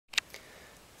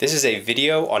This is a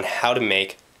video on how to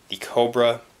make the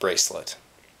Cobra bracelet.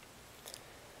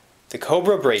 The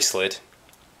Cobra bracelet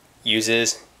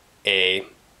uses a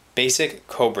basic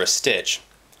Cobra stitch,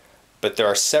 but there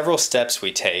are several steps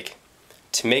we take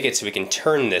to make it so we can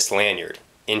turn this lanyard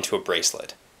into a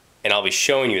bracelet, and I'll be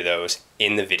showing you those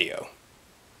in the video.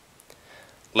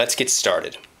 Let's get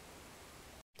started.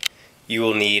 You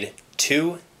will need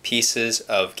 2 pieces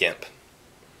of gimp.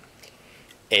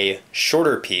 A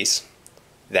shorter piece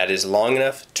that is long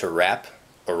enough to wrap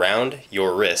around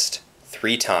your wrist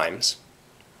 3 times,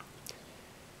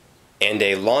 and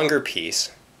a longer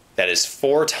piece that is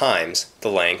 4 times the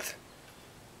length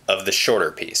of the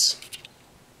shorter piece.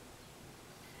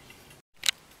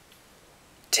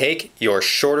 Take your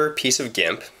shorter piece of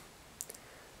gimp,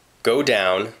 go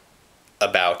down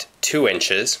about 2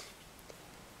 inches,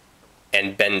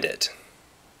 and bend it.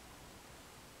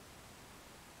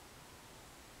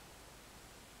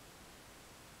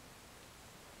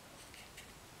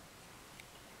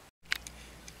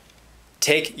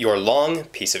 Take your long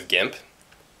piece of gimp,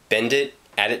 bend it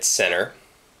at its center,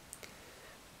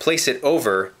 place it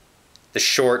over the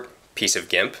short piece of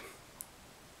gimp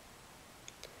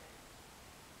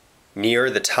near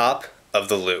the top of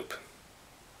the loop.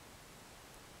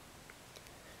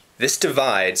 This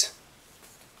divides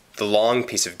the long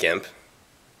piece of gimp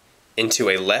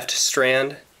into a left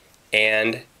strand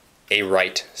and a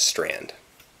right strand.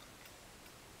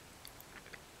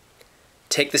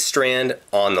 Take the strand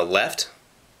on the left,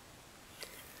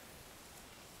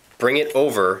 bring it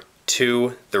over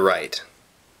to the right.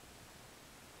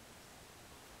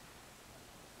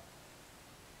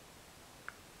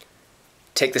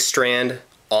 Take the strand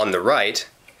on the right,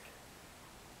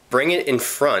 bring it in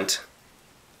front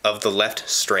of the left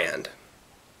strand.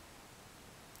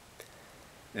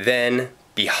 Then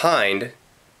behind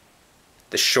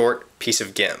the short piece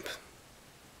of gimp.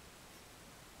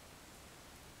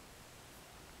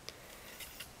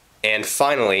 And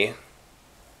finally,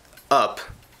 up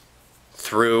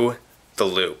through the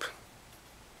loop.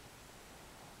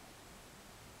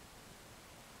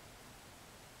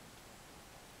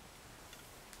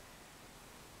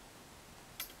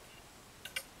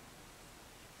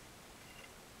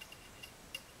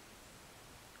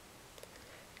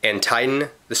 And tighten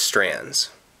the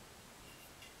strands.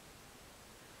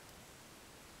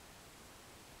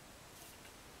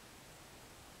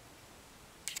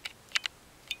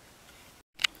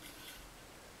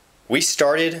 We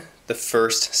started the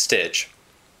first stitch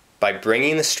by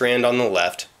bringing the strand on the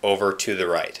left over to the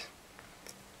right.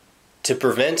 To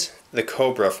prevent the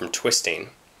Cobra from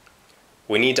twisting,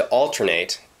 we need to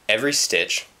alternate every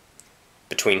stitch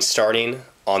between starting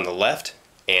on the left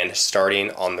and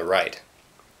starting on the right.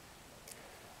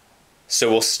 So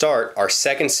we'll start our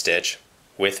second stitch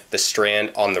with the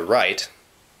strand on the right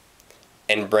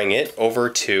and bring it over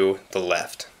to the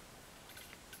left.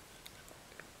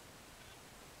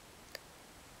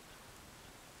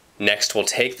 Next, we'll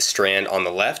take the strand on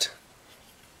the left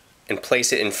and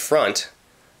place it in front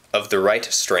of the right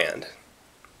strand.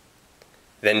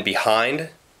 Then behind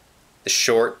the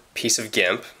short piece of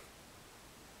gimp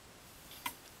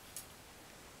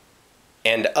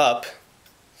and up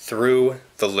through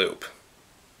the loop.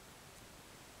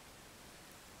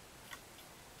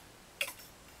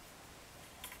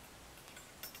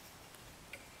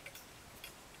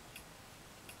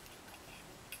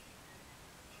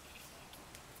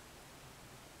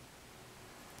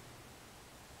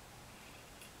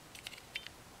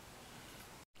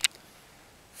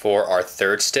 For our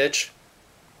third stitch,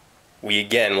 we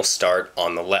again will start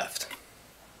on the left.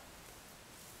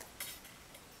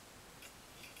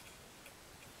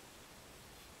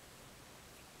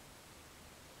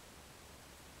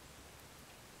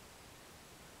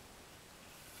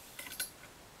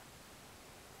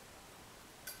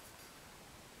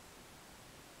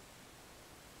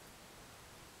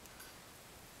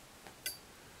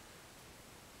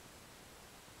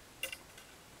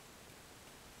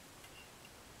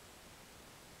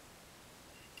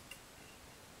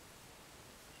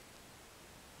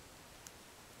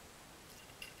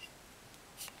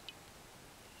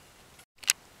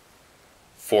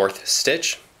 Fourth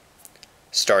stitch,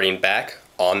 starting back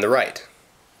on the right.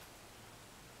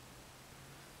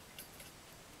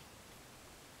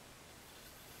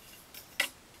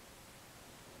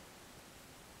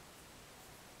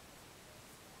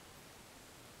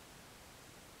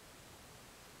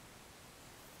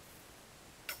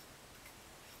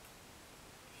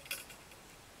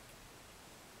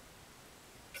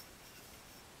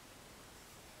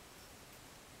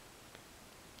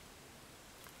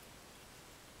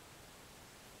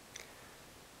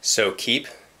 So keep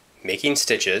making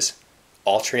stitches,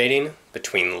 alternating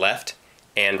between left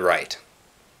and right.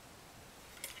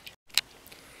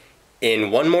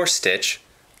 In one more stitch,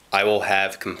 I will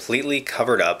have completely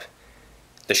covered up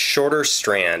the shorter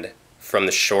strand from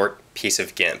the short piece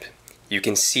of gimp. You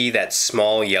can see that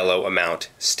small yellow amount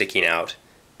sticking out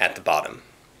at the bottom.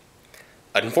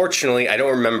 Unfortunately, I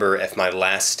don't remember if my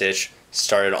last stitch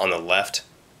started on the left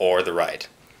or the right.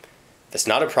 That's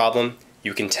not a problem.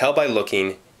 You can tell by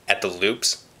looking at the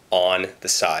loops on the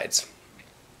sides.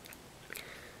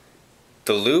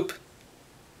 The loop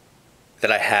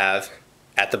that I have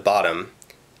at the bottom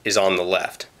is on the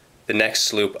left. The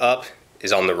next loop up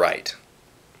is on the right.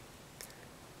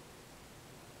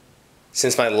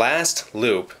 Since my last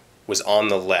loop was on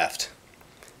the left,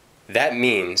 that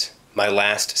means my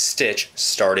last stitch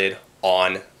started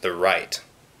on the right.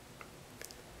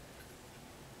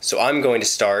 So I'm going to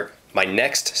start my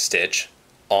next stitch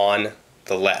on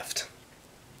the left.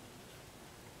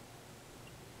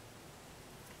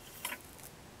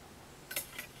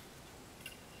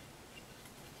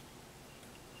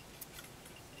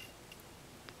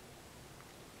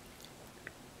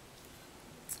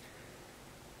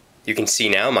 You can see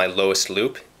now my lowest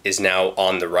loop is now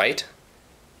on the right.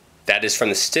 That is from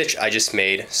the stitch I just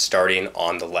made starting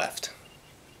on the left.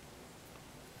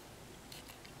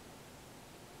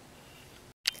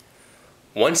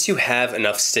 Once you have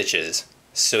enough stitches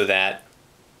so that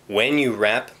when you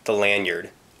wrap the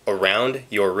lanyard around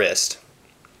your wrist,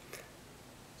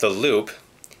 the loop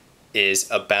is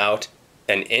about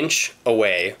an inch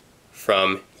away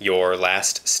from your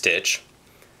last stitch,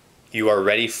 you are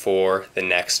ready for the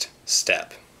next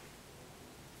step.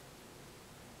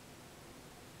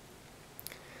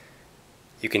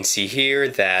 You can see here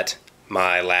that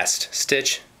my last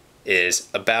stitch is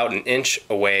about an inch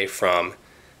away from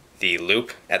the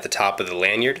loop at the top of the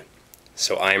lanyard,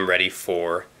 so I'm ready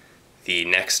for the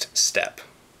next step.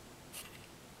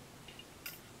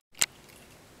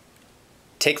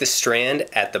 Take the strand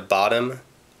at the bottom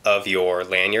of your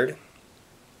lanyard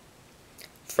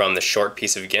from the short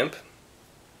piece of gimp.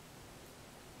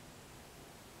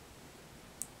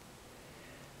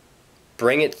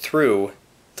 Bring it through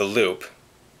the loop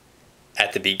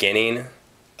at the beginning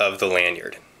of the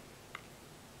lanyard.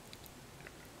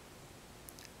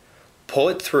 Pull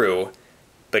it through,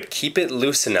 but keep it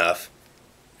loose enough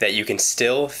that you can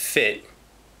still fit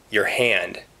your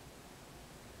hand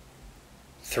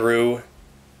through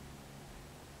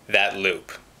that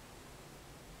loop.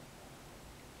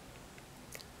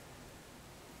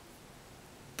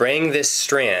 Bring this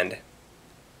strand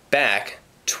back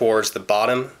towards the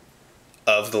bottom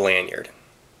of the lanyard.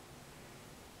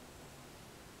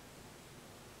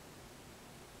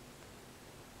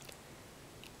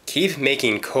 Keep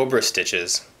making cobra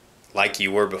stitches like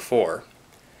you were before,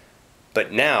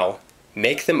 but now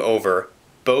make them over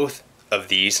both of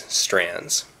these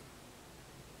strands.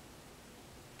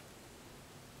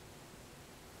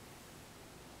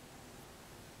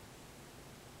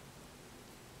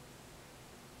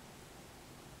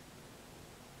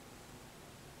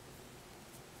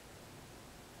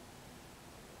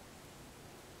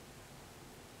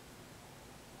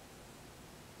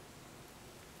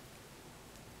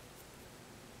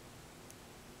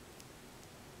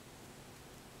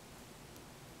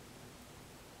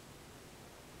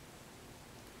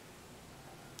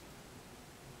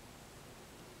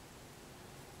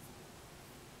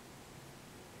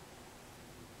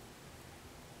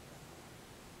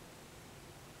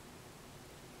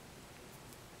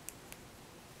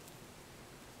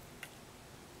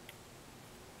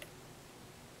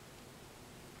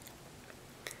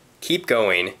 Keep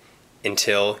going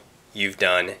until you've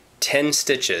done 10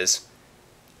 stitches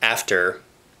after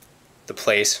the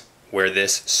place where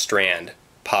this strand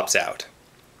pops out.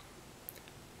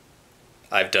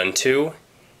 I've done 2,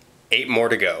 8 more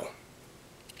to go.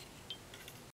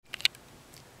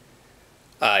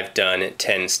 I've done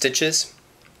 10 stitches.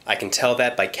 I can tell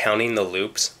that by counting the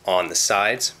loops on the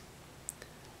sides.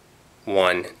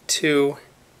 1, 2,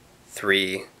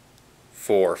 3,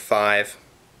 4, 5,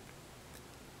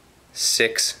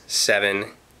 6, 7,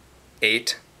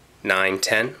 8, 9,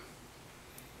 10.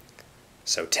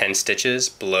 So 10 stitches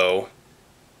below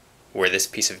where this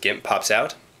piece of gimp pops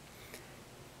out.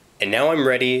 And now I'm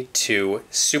ready to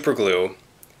super glue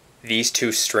these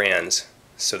 2 strands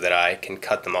so that I can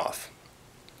cut them off.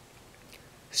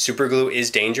 Super glue is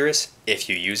dangerous if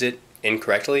you use it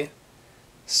incorrectly.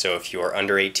 So if you are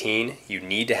under 18, you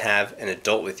need to have an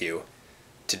adult with you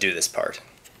to do this part.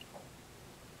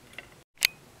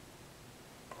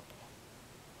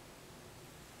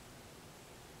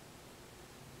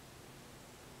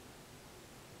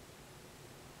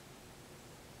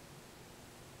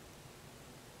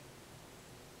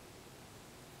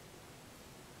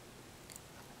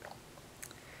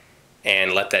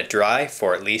 and let that dry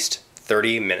for at least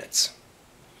 30 minutes.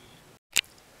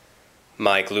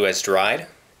 My glue has dried,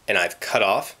 and I've cut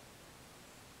off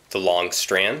the long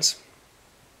strands.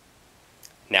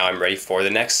 Now I'm ready for the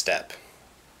next step.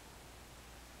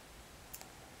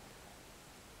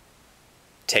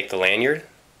 Take the lanyard,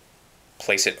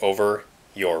 place it over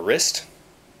your wrist,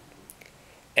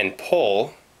 and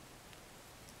pull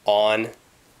on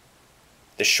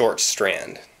the short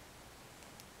strand.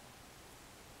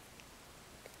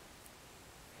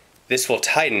 This will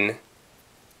tighten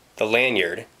the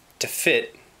lanyard to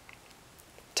fit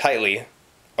tightly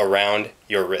around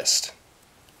your wrist.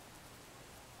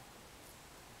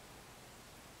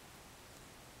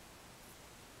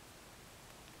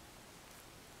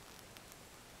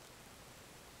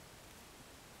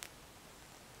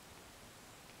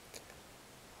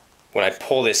 When I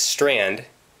pull this strand,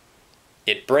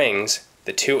 it brings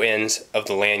the two ends of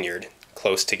the lanyard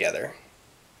close together.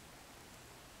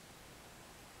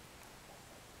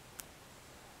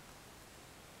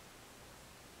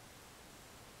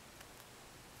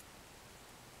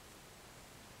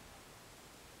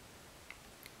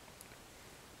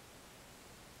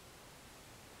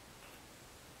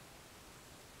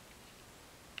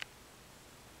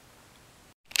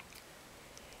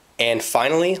 And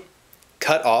finally,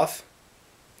 cut off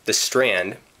the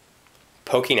strand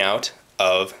poking out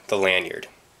of the lanyard.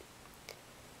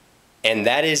 And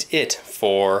that is it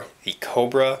for the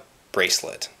Cobra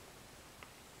bracelet.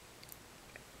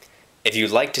 If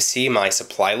you'd like to see my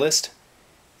supply list,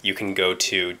 you can go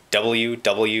to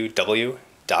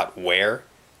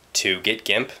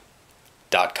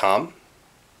www.wheretogetgimp.com.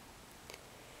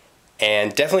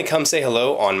 And definitely come say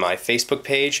hello on my Facebook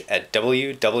page at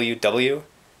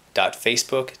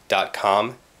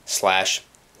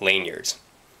www.facebook.com/lanyards.